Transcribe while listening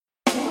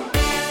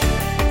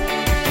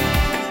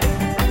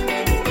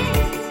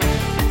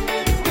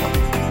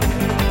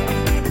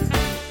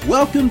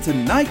Welcome to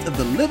Night of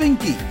the Living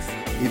Geeks.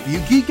 If you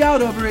geek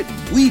out over it,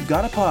 we've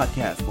got a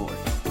podcast for it.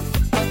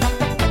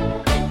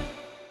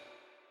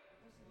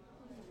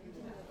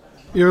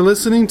 You're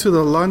listening to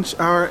the Lunch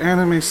Hour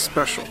Anime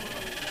Special.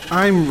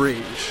 I'm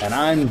Rage. And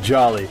I'm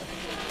Jolly.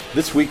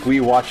 This week we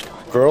watched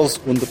Girls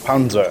und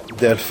Panzer,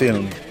 der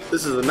Film.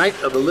 This is the Night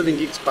of the Living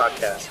Geeks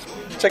podcast.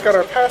 Check out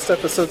our past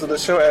episodes of the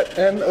show at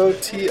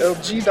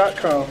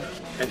notlg.com.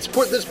 And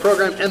support this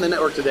program and the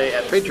network today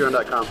at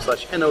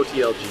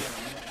patreon.com/notlg.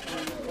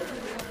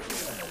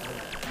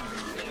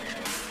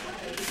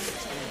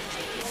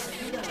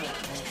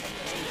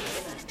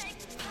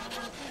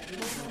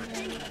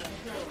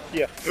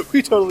 Yeah,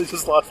 we totally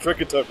just lost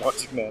track of time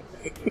watching that.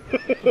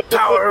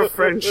 Power of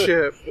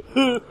friendship.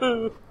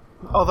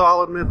 Although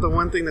I'll admit the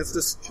one thing that's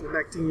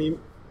disconnecting me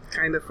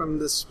kind of from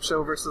this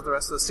show versus the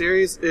rest of the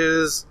series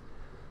is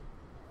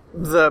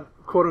the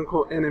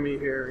quote-unquote enemy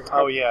here.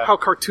 Oh, yeah. How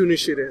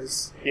cartoonish it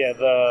is. Yeah,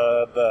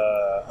 the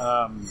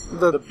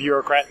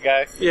bureaucrat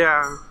guy.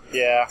 Yeah.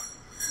 Yeah.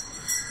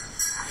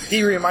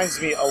 He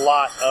reminds me a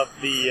lot of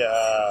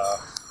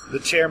the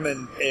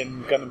chairman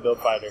in Gun and Build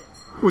Fighter.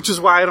 Which is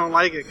why I don't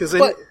like it.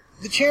 But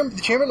the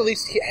chairman at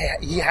least,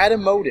 he had a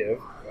motive,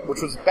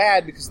 which was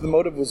bad because the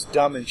motive was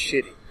dumb and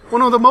shitty. Well,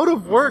 no, the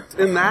motive worked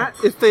in that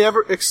if they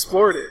ever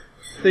explored it.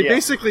 They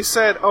basically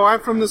said, oh, I'm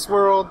from this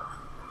world.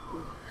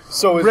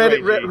 So is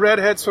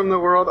Redhead's from the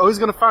world. Oh, he's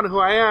going to find out who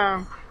I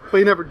am. But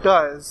he never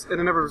does, and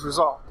it never was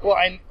resolved. Well,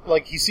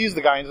 he sees the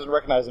guy and doesn't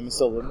recognize him as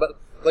Sylvan. But,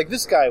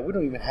 this guy, we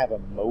don't even have a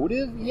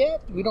motive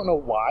yet. We don't know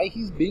why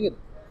he's being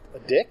a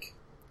dick.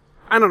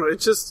 I don't know,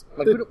 it's just...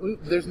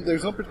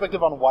 there's no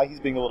perspective on why he's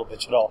being a little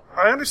bitch at all.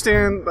 I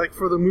understand,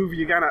 for the movie,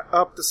 you gotta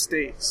up the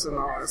stakes and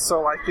all that.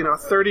 So,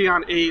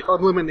 30-on-8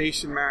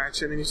 elimination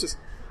match, and then he's just...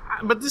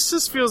 But this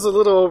just feels a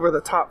little over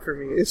the top for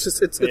me. It's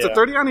just, it's a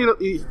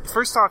 30-on-8...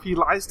 First off, he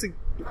lies to...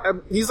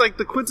 he's like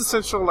the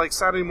quintessential,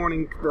 Saturday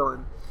morning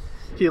villain.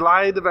 He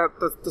lied about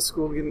the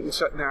school getting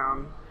shut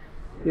down.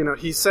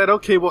 He said,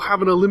 okay, we'll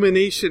have an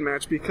elimination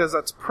match because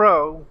that's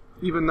pro...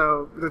 Even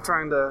though they're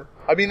trying to...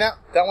 I mean, that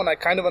one I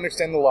kind of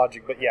understand the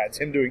logic, but yeah, it's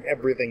him doing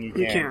everything he can.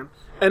 He can.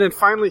 And then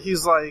finally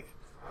he's like,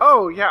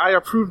 oh, yeah, I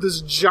approve this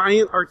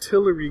giant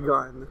artillery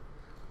gun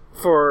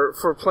for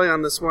play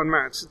on this one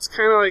match. It's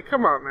kind of like,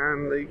 come on,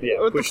 man.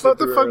 What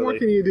the fuck more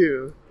can you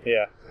do?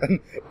 Yeah.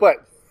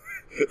 But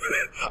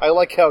I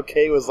like how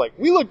Kay was like,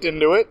 we looked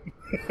into it.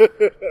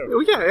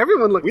 Well, yeah,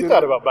 everyone looked into it. We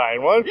thought about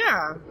buying one.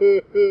 Yeah.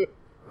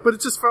 But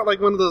it just felt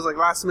like one of those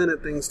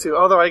last-minute things, too.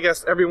 Although I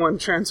guess everyone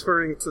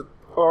transferring to...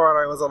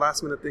 Or was a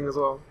last-minute thing as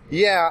well.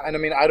 Yeah, and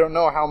I don't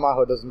know how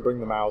Maho doesn't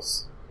bring the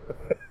mouse.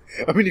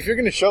 If you're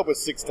going to show up with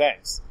 6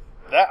 tanks,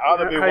 that ought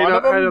to be one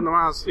of them. Hide on the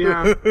mouse,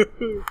 yeah.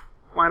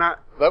 Why not?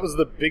 That was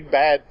the big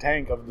bad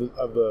tank of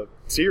the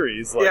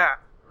series.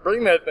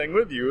 Bring that thing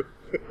with you.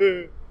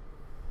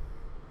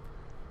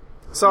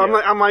 So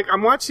yeah.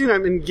 I'm watching,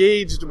 I'm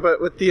engaged, but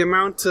with the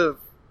amount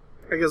of,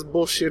 I guess,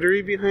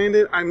 bullshittery behind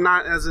it, I'm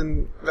not as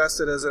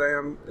invested as I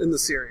am in the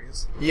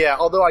series. Yeah,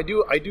 although I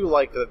do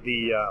like that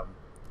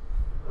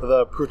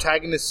the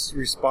protagonist's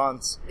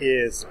response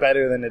is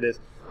better than it is.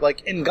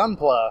 In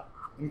Gunpla,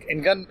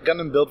 in Gun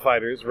and Build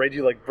Fighters,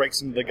 Reggie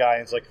breaks into the guy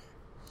and it's like,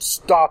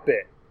 stop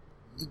it.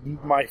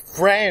 My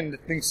friend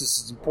thinks this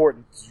is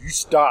important. You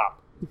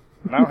stop.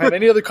 And I don't have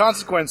any other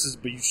consequences,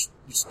 but you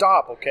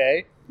stop,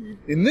 okay?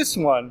 In this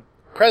one,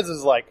 Prez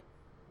is like,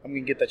 I'm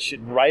going to get that shit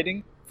in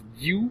writing from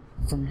you,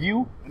 and from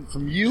you,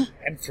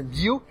 and from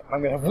you. And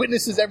I'm going to have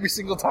witnesses every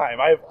single time.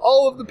 I have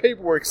all of the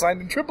paperwork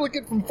signed in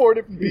triplicate from 4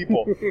 different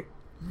people.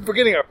 We're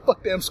getting our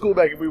fuck damn school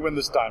back if we win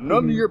this time.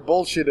 None of your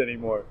bullshit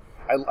anymore.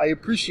 I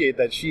appreciate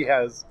that she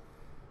has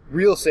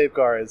real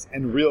safeguards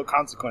and real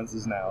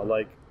consequences now.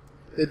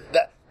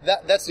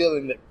 That's the other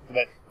thing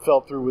that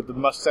fell through with the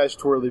mustache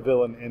twirly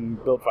villain in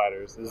Build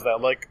Fighters is that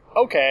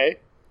okay,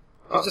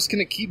 he's just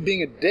gonna keep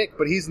being a dick,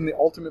 but he's in the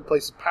ultimate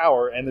place of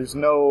power, and there's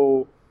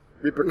no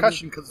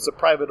repercussion because it's a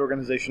private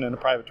organization and a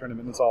private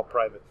tournament. And it's all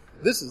private.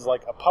 This is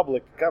a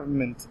public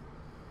government.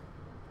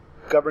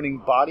 Governing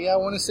body, I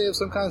want to say, of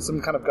some kind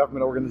of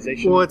government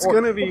organization. Well, it's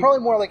going to be... probably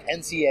more like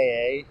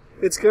NCAA.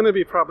 It's going to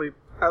be probably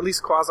at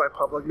least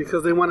quasi-public,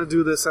 because they want to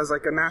do this as a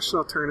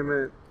national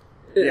tournament,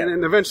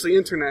 and eventually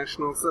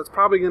international, so it's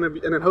probably going to be...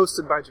 And then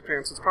hosted by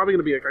Japan, so it's probably going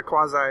to be a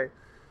quasi,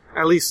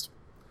 at least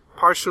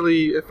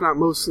partially, if not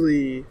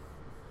mostly,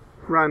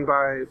 run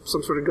by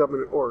some sort of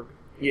government org.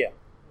 Yeah,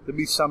 there'll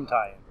be some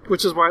tie-in.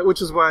 Which is why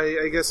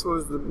I guess what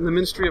was the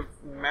Ministry of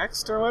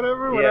Next or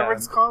whatever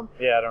it's called.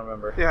 Yeah, I don't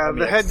remember. Yeah,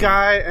 the head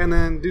guy and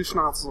then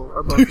Douche-Nozzle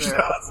are both there.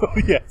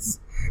 Yes.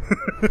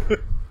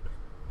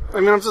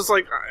 I'm just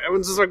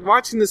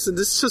watching this, and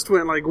this just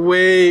went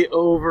way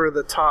over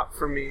the top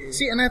for me.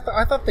 See, and I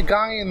thought the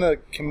guy in the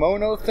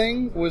kimono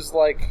thing was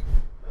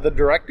the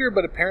director,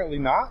 but apparently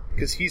not,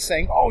 because he's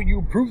saying, "Oh, you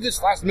approved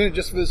this last minute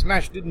just for this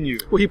match, didn't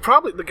you?" Well,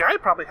 the guy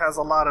probably has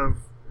a lot of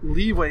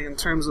leeway in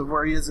terms of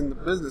where he is in the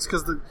business,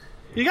 because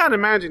you gotta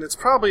imagine, it's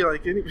probably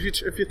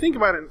if you think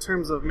about it in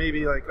terms of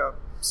maybe a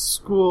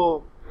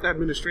school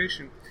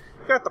administration,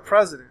 you got the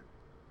president.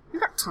 You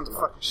got tons of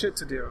fucking shit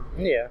to do.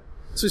 Yeah.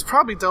 So he's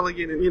probably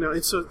delegating,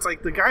 and so it's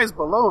like the guys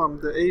below him,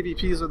 the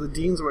AVPs or the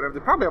deans or whatever, they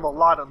probably have a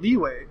lot of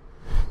leeway.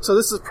 So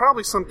this is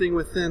probably something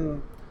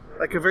within,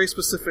 like, a very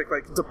specific,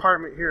 like,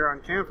 department here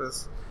on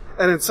campus.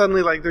 And then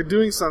suddenly, like, they're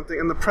doing something,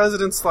 and the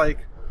president's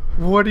like,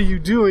 what are you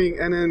doing?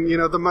 And then,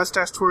 the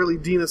mustache-twirly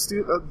dean of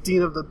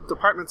the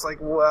department's like,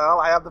 well,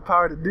 I have the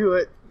power to do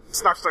it.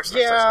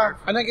 Snarf.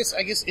 And I guess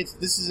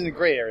this is in a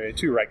gray area,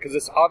 too, right? Because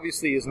this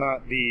obviously is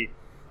not the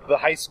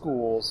high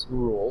school's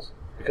rules,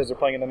 because they're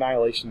playing an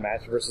annihilation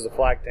match versus a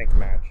flag tank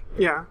match.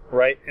 Yeah.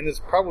 Right? And it's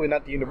probably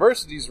not the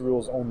university's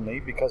rules only,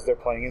 because they're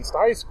playing against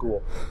high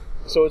school.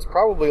 So it's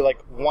probably like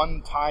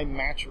one-time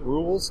match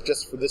rules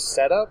just for this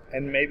setup,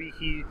 and maybe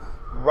he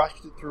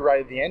rushed it through right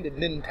at the end and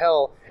didn't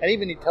tell, and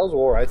even he tells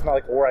Aura, it's not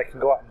like Aura can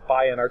go out and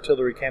buy an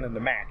artillery cannon to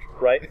match,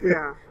 right?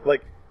 Yeah.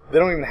 Like, they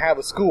don't even have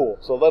a school,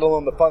 so let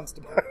alone the funds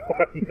to buy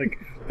one. Like,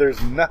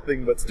 there's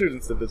nothing but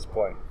students at this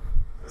point.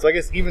 So I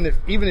guess even if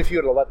you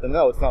were to let them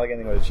know, it's not like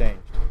anything would have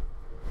changed.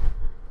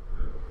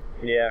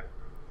 Yeah.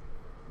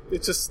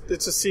 It just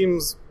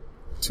seems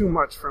too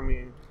much for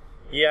me.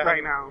 Yeah.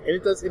 Right now. And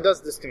it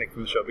does disconnect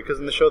from the show, because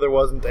in the show there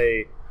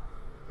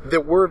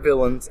were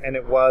villains, and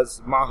it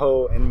was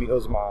Maho and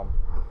Miho's mom.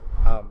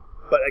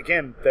 But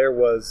again, there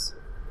was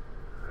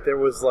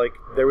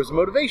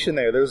motivation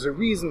there. There was a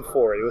reason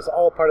for it. It was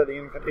all part of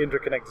the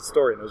interconnected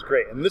story, and it was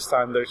great. And this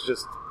time, there's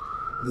just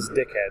this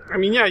dickhead. I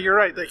mean, yeah, you're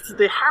right.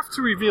 They have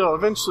to reveal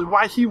eventually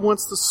why he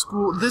wants this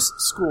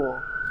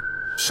school,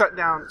 shut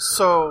down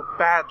so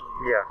badly.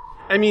 Yeah.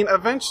 I mean,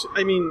 eventually.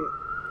 I mean,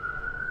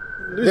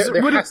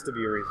 there has to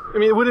be a reason. I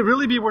mean, would it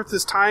really be worth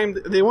his time?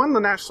 They won the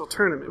national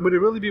tournament. Would it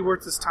really be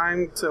worth his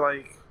time to,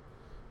 like,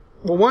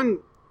 well, one,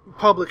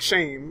 public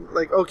shame.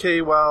 Like,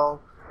 okay,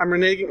 well, I'm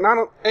reneging.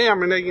 I'm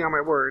reneging on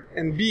my word,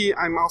 and B,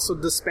 I'm also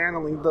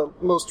dismantling the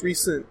most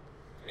recent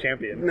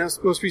champion.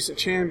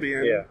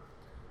 Yeah.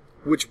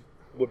 Which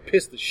would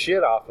piss the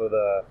shit off of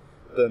the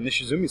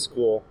Nishizumi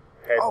school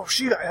head. Oh,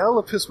 she got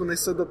hella pissed when they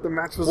said that the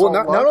match was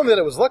not only that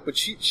it was luck, but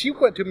she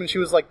went to him and she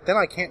was like, then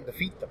I can't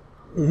defeat them.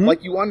 Mm-hmm.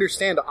 Like, you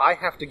understand, I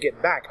have to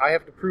get back. I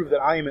have to prove that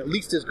I am at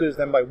least as good as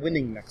them by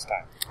winning next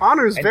time.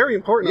 Honor is very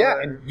important.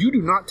 Yeah, and you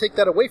do not take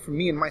that away from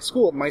me and my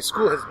school. My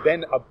school has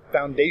been a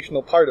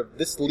foundational part of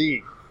this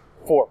league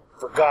for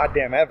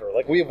goddamn ever.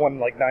 Like, we have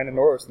won like 9 in a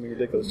row or something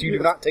ridiculous. You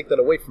do not take that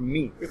away from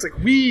me. It's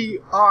like, we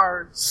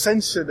are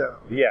Senshido.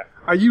 Yeah.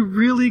 Are you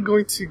really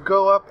going to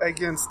go up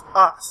against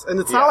us? And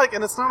it's not like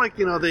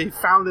they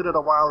founded it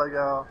a while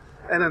ago,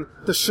 and then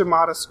the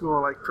Shimada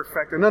school like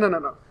perfected.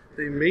 No.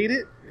 They made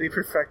it. They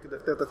perfected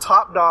it. They're the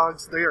top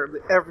dogs. They are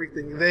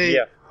everything. They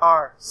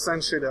are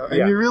Senshido.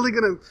 And you're really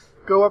gonna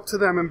go up to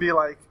them and be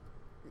like,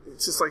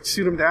 it's just like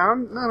shoot them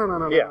down? No.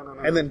 No.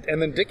 And then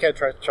Dickhead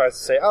tries to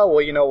say, oh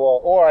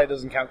well, Ori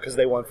doesn't count because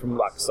they won from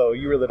luck, so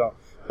you really don't.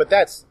 But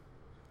that's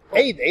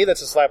A,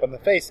 that's a slap on the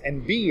face,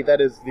 and B,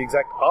 that is the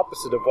exact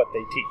opposite of what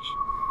they teach.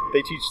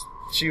 They teach.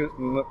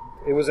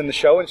 It was in the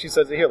show, and she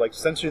says it here, like,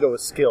 Senshido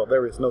is skill.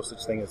 There is no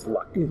such thing as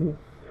luck. Mm-hmm.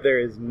 There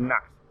is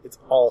not. It's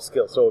all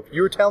skill. So if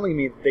you're telling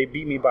me they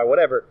beat me by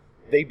whatever,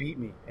 they beat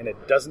me. And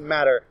it doesn't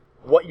matter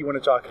what you want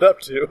to chalk it up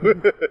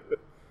to.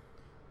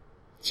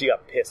 She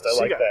got pissed. I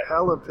like that. She got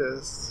hella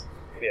pissed.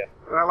 Yeah.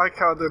 And I like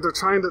how they're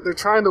trying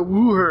to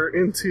woo her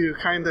into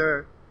kind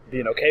of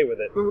being okay with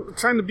it.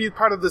 Trying to be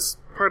part of this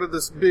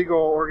big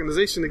old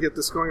organization to get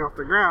this going off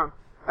the ground.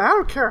 And I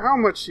don't care how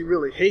much she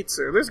really hates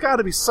her. There's got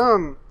to be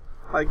some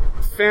like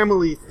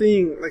family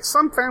thing, like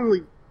some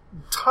family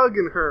tug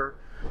in her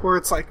where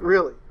it's like,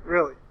 really?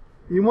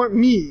 You want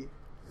me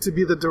to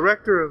be the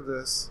director of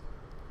this?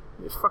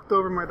 You fucked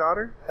over my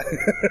daughter?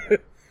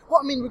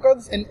 Well, I mean,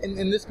 regardless,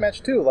 in this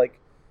match too, like,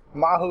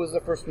 Maho is the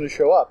first one to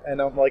show up,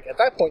 and I'm like, at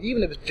that point,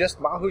 even if it's just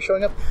Maho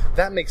showing up,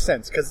 that makes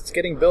sense, because it's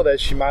getting billed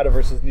as Shimada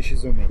versus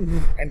Nishizumi.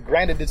 Mm-hmm. And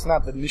granted, it's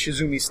not the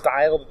Nishizumi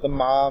style that the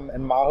mom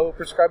and Maho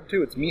prescribe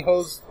to, it's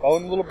Miho's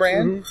own little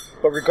brand,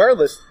 but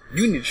regardless,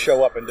 you need to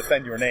show up and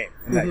defend your name,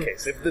 in that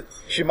case. If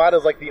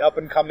Shimada's like the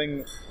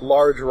up-and-coming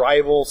large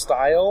rival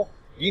style,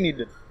 you need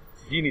to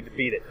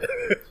beat it.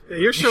 Yeah,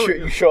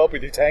 you show up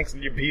with your tanks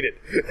and you beat it.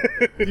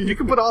 You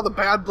can put all the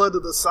bad blood to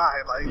the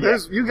side. Like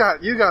you got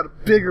a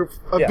bigger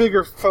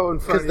foe in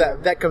front of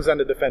you. That comes down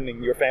to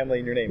defending your family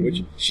and your name,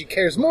 which she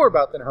cares more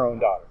about than her own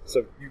daughter.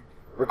 So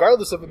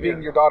regardless of it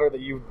being your daughter that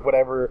you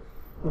whatever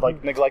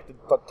like neglected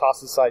but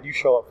tossed aside, you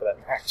show up for that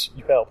match.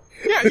 You help.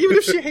 Yeah, even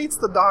if she hates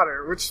the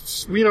daughter,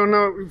 which we don't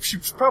know, she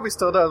probably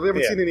still does. We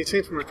haven't seen any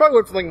change from her. She probably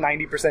went from like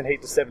 90%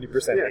 hate to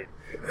 70% hate.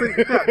 But,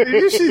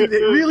 if she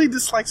really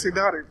dislikes her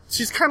daughter,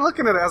 she's kind of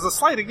looking at it as a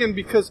slight again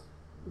because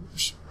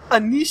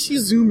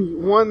Nishizumi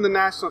won the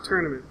national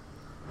tournament,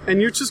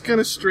 and you're just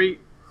gonna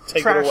straight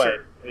take trash it away.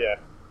 Her.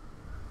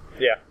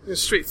 Yeah.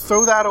 Just straight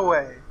throw that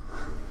away.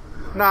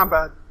 Nah,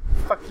 bud.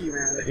 Fuck you,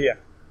 man. Yeah.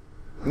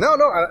 No.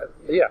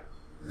 Yeah.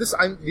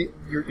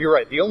 You're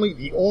right. The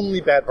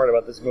only bad part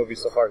about this movie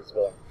so far is the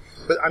villain.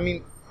 But I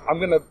mean, I'm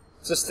gonna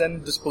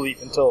suspend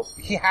disbelief until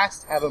he has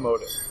to have a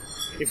motive.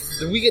 If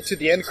we get to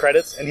the end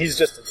credits and he's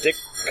just a dick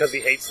because he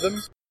hates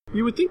them,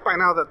 you would think by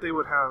now that they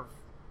would have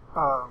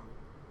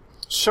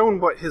shown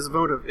what his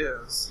motive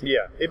is.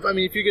 Yeah.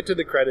 If you get to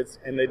the credits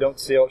and they don't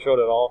show it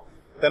at all,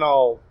 then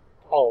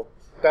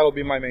that'll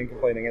be my main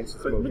complaint against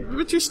this movie.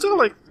 But you're still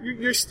like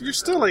you're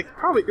still like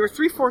probably you're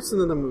 3/4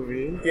 into the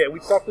movie. Yeah, we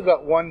talked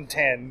about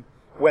 1:10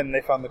 when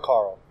they found the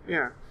Carl.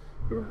 Yeah,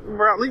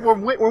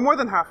 we're more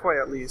than halfway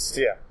at least.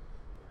 Yeah.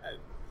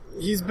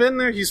 He's been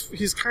there.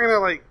 He's kind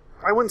of like,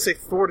 I wouldn't say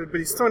thwarted, but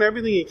he's thrown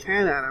everything he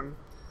can at him.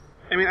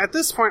 I mean, at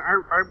this point,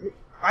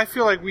 I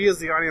feel like we as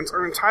the audience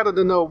are entitled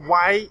to know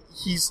why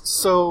he's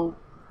so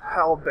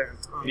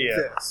hell-bent on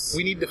this.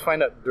 We need to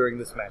find out during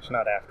this match,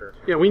 not after.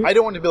 Yeah, I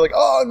don't want to be like,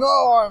 oh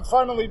no, I'm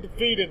finally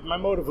defeated. My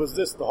motive was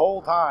this the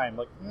whole time.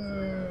 Like,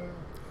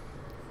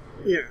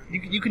 yeah,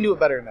 you can do it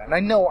better than that. And I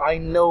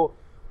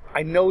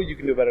know you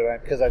can do it better than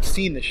that because I've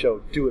seen the show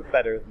do it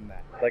better than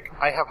that. Like,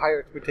 I have higher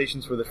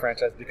expectations for the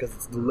franchise because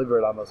it's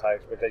delivered on those high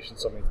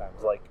expectations so many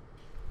times. Like,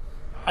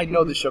 I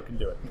know the show can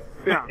do it.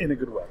 Yeah. In a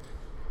good way.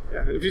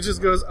 Yeah, if he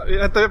just goes,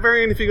 at the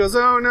very end, if he goes,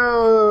 oh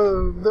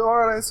no, the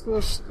art high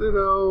school,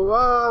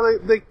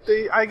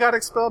 I got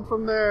expelled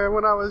from there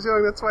when I was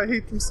young, that's why I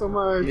hate them so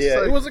much. Yeah,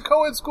 like, it was a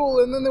co-ed school,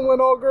 and then they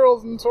went all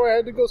girls, and so I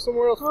had to go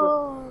somewhere else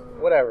for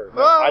whatever.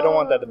 No, I don't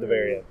want that at the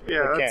very end.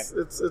 Yeah,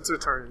 it's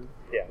retarded.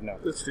 Yeah, no.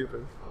 It's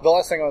stupid. The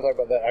last thing I want to talk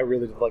about that I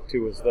really did like,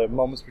 too, was the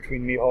moments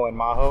between Miho and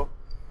Maho.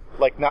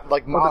 Like, not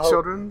like Maho. With the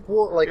children?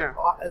 Well, like,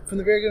 from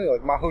the very beginning,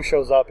 like, Maho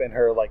shows up in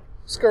her, like,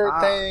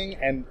 skirt thing,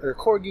 and her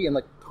corgi, and,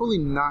 like, totally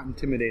not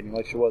intimidating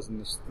like she was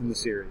in the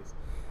series.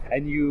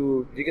 And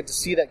you get to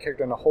see that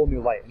character in a whole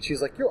new light. And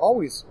she's like, you're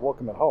always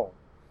welcome at home.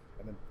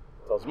 And then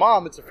tells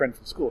Mom it's a friend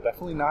from school.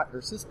 Definitely not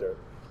her sister.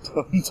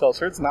 Tells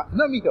her it's not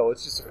Miho,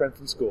 it's just a friend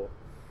from school.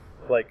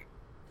 Like,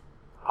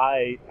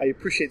 I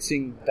appreciate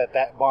seeing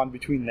that bond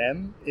between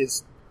them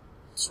is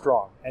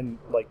strong. And,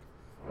 like,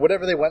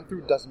 whatever they went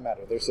through doesn't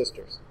matter. They're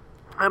sisters.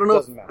 I don't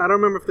know. I don't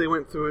remember if they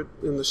went through it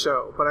in the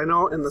show, but I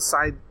know in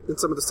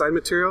some of the side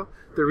material,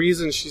 the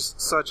reason she's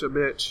such a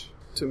bitch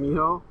to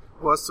Miho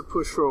was to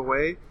push her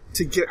away,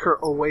 to get her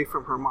away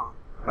from her mom.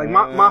 Like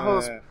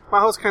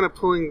Maho's kind of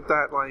pulling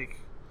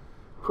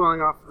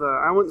off the,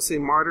 I wouldn't say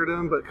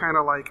martyrdom, but kind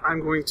of like,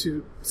 I'm going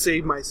to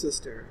save my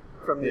sister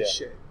from this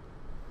shit.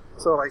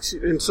 So like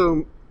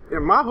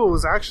Maho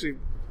was actually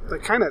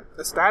like kind of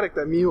ecstatic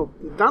that Miho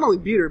not only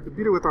beat her, but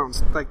beat her with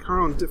her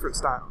own different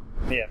style.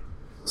 Yeah.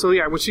 So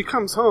yeah, when she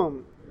comes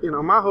home,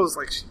 Maho's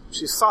like,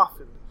 she's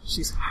softened.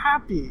 She's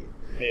happy.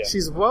 Yeah.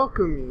 She's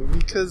welcoming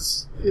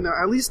because,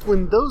 at least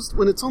when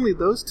it's only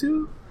those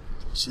two,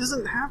 she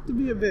doesn't have to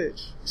be a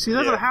bitch. She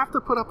doesn't have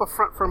to put up a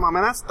front for mom.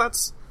 And that's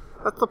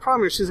the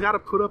problem here. She's got to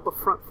put up a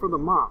front for the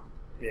mom.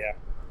 Yeah.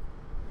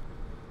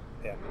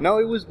 Yeah. No,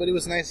 it was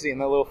nice to see.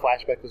 And that little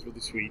flashback was really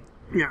sweet.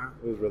 Yeah.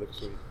 It was really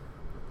sweet.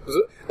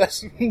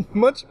 That's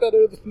much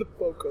better than the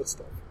Boko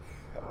stuff.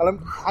 And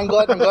I'm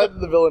glad that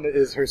the villain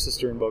is her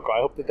sister in Boko.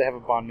 I hope that they have a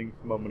bonding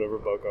moment over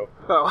Boko.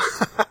 Oh.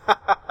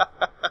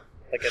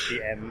 Like at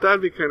the end.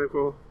 That'd be kind of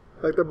cool.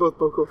 Like they're both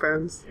Boko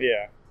fans.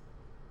 Yeah.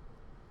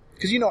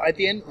 Because, at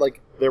the end, like,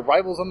 they're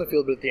rivals on the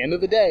field, but at the end of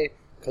the day,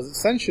 because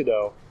it's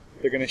Senshido,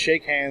 they're going to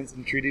shake hands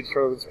and treat each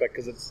other with respect,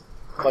 because it's,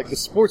 like, the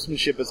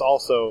sportsmanship is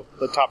also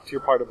the top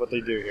tier part of what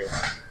they do here.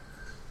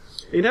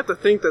 You'd have to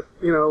think that,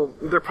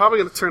 they're probably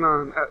going to turn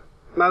on,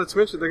 not to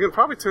mention, they're going to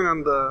probably turn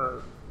on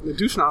the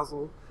douche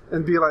nozzle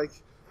and be like,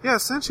 yeah,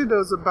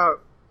 Senshido's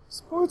about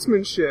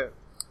sportsmanship.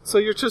 So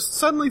you're just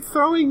suddenly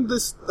throwing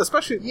this,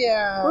 especially...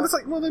 Yeah. Well, it's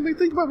like, then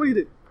think about what you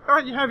did. All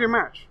right, you have your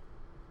match.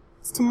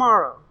 It's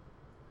tomorrow.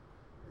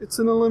 It's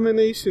an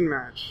elimination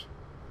match.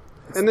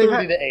 It's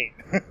 30-8.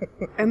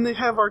 And they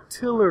have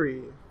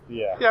artillery.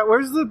 Yeah. Yeah,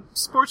 where's the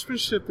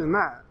sportsmanship in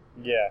that?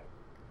 Yeah.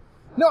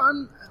 No,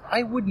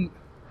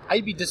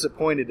 I'd be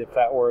disappointed if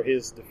that were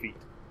his defeat.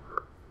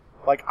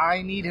 Like,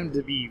 I need him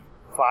to be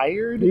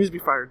fired. He needs to be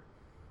fired.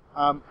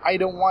 I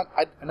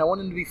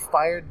want him to be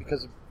fired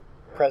because of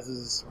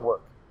Prez's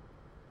work.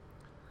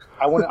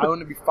 I want him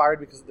to be fired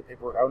because of the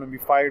paperwork. I want him to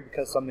be fired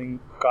because something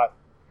got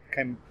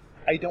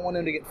I don't want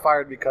him to get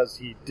fired because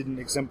he didn't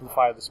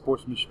exemplify the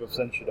sportsmanship of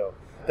Senshido.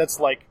 That's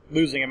like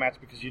losing a match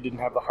because you didn't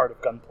have the heart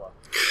of Gunpla.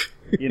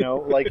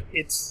 Like,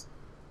 it's...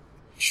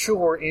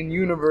 Sure, in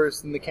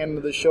universe, in the canon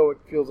of the show, it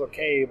feels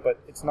okay, but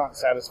it's not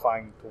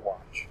satisfying to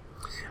watch.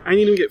 I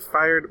need him to get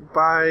fired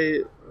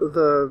by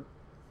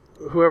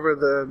whoever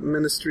the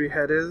ministry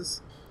head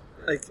is,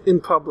 like,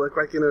 in public,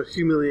 like, in a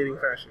humiliating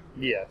fashion.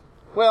 Yeah.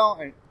 Well,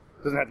 it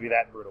doesn't have to be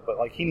that brutal, but,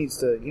 like, he needs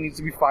to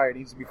be fired. He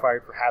needs to be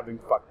fired for having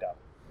fucked up.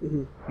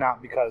 Mm-hmm.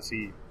 Not because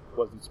he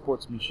wasn't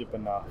sportsmanship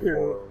enough.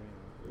 Yeah.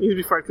 He needs to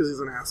be fired because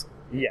he's an asshole.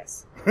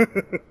 Yes.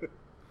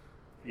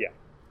 Yeah.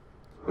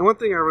 And one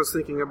thing I was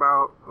thinking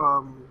about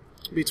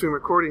between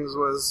recordings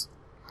was,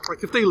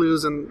 like, if they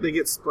lose and they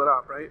get split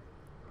up, right?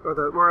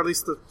 Or at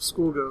least the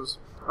school goes,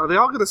 are they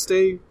all going to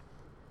stay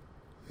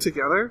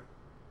together?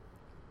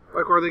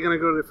 Like, or are they going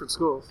to go to different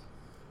schools?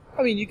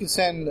 I mean, you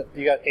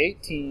got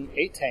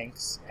 8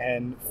 tanks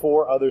and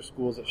 4 other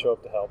schools that show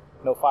up to help.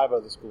 No, 5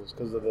 other schools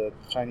because of the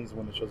Chinese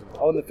one that shows up.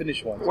 Oh, and the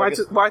Finnish one. So I was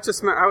just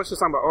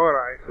talking about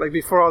Orai, like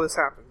before all this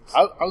happens.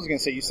 I was going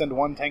to say, you send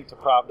 1 tank to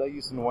Pravda,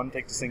 you send 1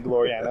 tank to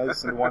Singloriana, you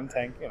send 1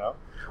 tank,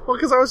 Well,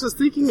 because I was just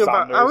thinking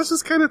Saunders. I was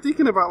just kind of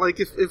thinking about, like,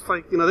 if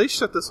they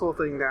shut this whole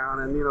thing down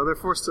and, they're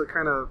forced to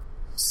kind of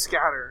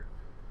scatter.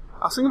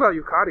 I was thinking about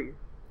Yukari,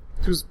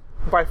 who's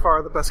by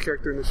far the best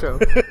character in the show.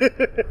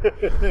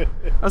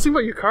 I was thinking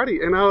about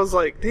Yukari, and I was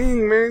like,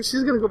 dang, man,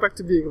 she's going to go back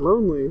to being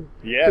lonely.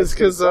 Yeah,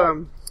 because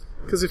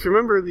if you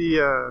remember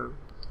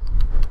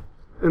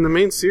in the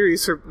main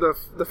series, her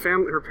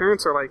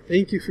parents are like,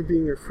 thank you for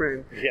being your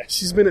friend. Yeah.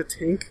 She's been a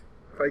tank,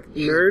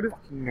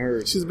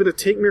 nerd. She's been a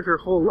tank nerd her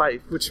whole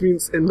life, which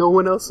means, and no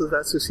one else is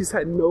that, so she's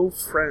had no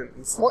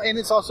friends. Well, and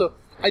it's also,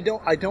 I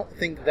don't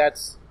think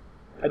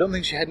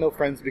she had no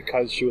friends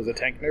because she was a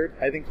tank nerd.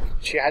 I think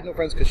she had no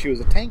friends because she was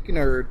a tank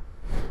nerd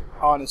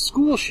on a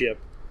school ship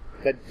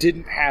that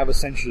didn't have a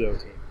Senshido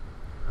team.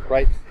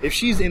 Right? If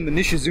she's in the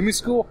Nishizumi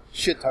school,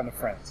 shit ton of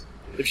friends.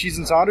 If she's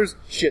in Saunders,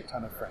 shit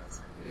ton of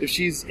friends. If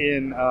she's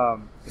in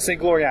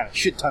St. Gloriana,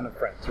 shit ton of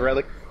friends. Right?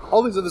 Like,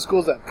 all these other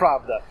schools at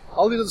Pravda,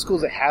 all these other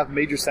schools that have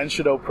major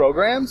Senshido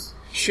programs,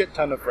 shit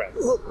ton of friends.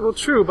 Well,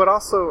 true, but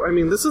also, I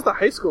mean, this is the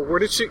high school. Where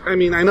did she... I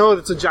mean, I know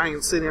it's a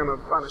giant city on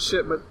a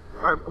ship, but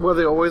were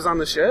they always on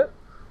the ship?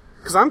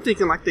 Because I'm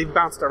thinking like they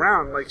bounced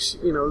around, like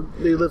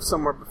they lived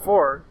somewhere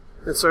before,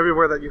 and so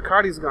everywhere that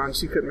Yukari's gone,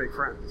 she couldn't make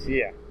friends.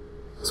 Yeah.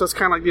 So it's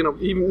kind of like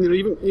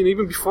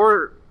even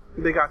before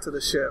they got to the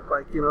ship,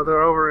 like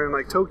they're over in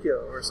like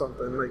Tokyo or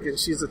something, like, and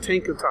she's a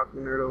tank and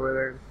talking nerd over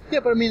there.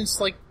 Yeah, but I mean, it's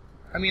like,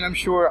 I'm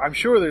sure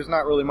there's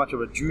not really much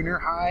of a junior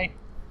high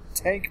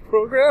tank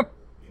program.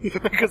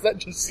 Because that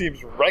just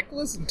seems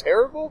reckless and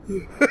terrible.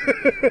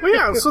 Well,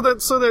 yeah, so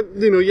that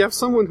you have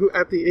someone who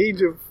at the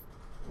age of,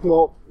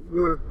 well,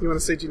 you want to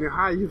say junior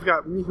high, you've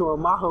got Miho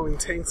and Maho in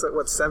tanks at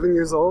 7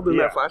 years old in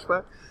that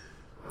flashback.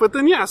 But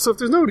then so if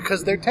there's no,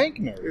 because they're tank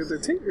nerds. They're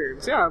tank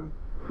nerds, yeah.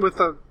 With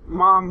a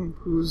mom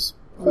who's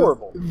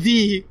horrible,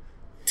 the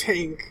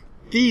tank,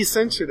 the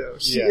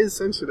Senshido. She is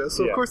Senshido,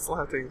 so of course they'll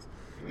have tanks.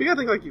 You gotta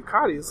think like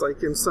Yukari is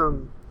like in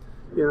some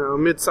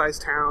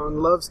mid-sized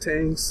town, loves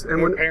tanks.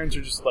 And when parents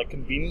are just like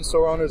convenience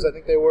store owners, I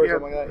think they were,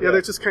 something like that. Yeah,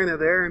 they're just kind of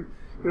there. And,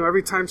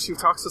 every time she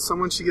talks to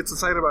someone, she gets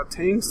excited about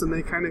tanks, and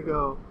they kind of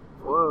go,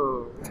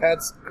 whoa.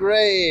 That's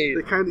great.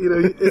 They kind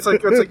of, it's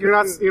like you're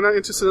not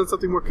interested in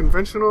something more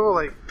conventional,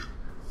 like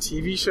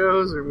TV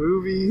shows or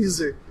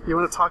movies, or you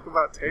want to talk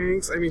about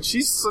tanks. I mean,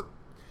 she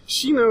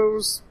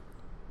knows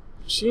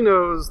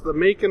the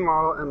make and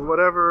model and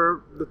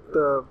whatever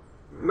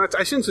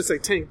I shouldn't just say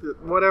tank,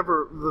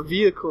 whatever the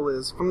vehicle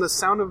is, from the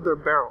sound of their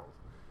barrel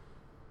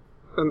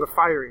and the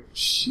firing.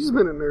 She's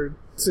been a nerd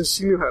since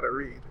she knew how to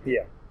read.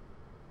 Yeah.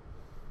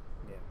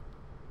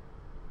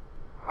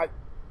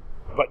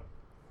 But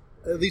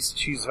at least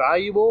she's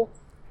valuable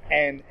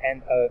and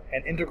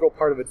an integral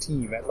part of a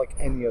team at like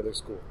any other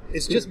school.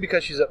 It's just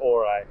because she's at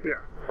Orai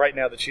right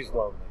now that she's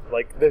lonely.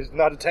 Like, there's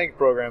not a tank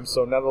program,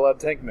 so not a lot of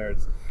tank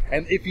nerds.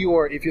 And if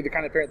you're the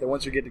kind of parent that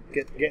wants you to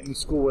get in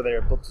school where they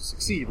are built to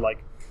succeed,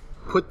 like,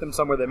 put them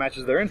somewhere that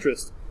matches their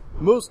interests,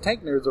 most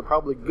tank nerds are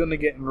probably going to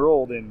get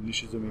enrolled in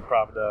Nishizumi,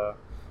 Pravda,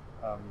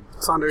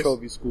 Saunders.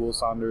 Chovy School,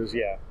 Saunders,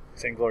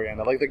 St.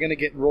 Gloriana. Like, they're going to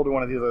get enrolled in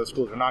one of these other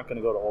schools. They're not going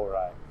to go to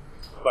Orai.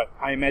 But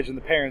I imagine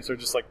the parents are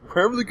just like,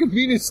 wherever the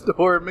convenience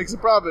store makes a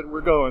profit,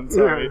 we're going.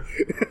 Sorry.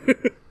 Yeah.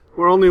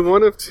 We're only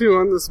one of 2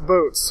 on this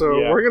boat, so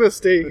we're going to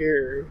stay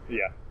here.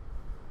 Yeah.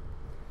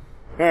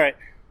 All right.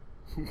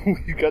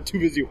 We got too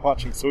busy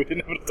watching, so we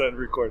didn't have enough time to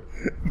record.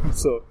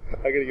 So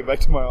I gotta get back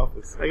to my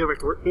office. I gotta get back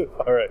to work.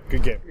 All right,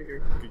 good game.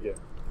 Good game.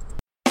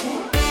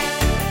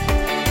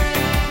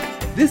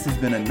 This has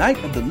been a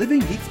Night of the Living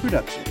Geeks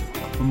production.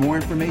 For more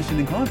information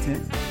and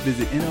content,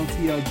 visit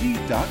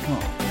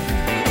NOTLG.com.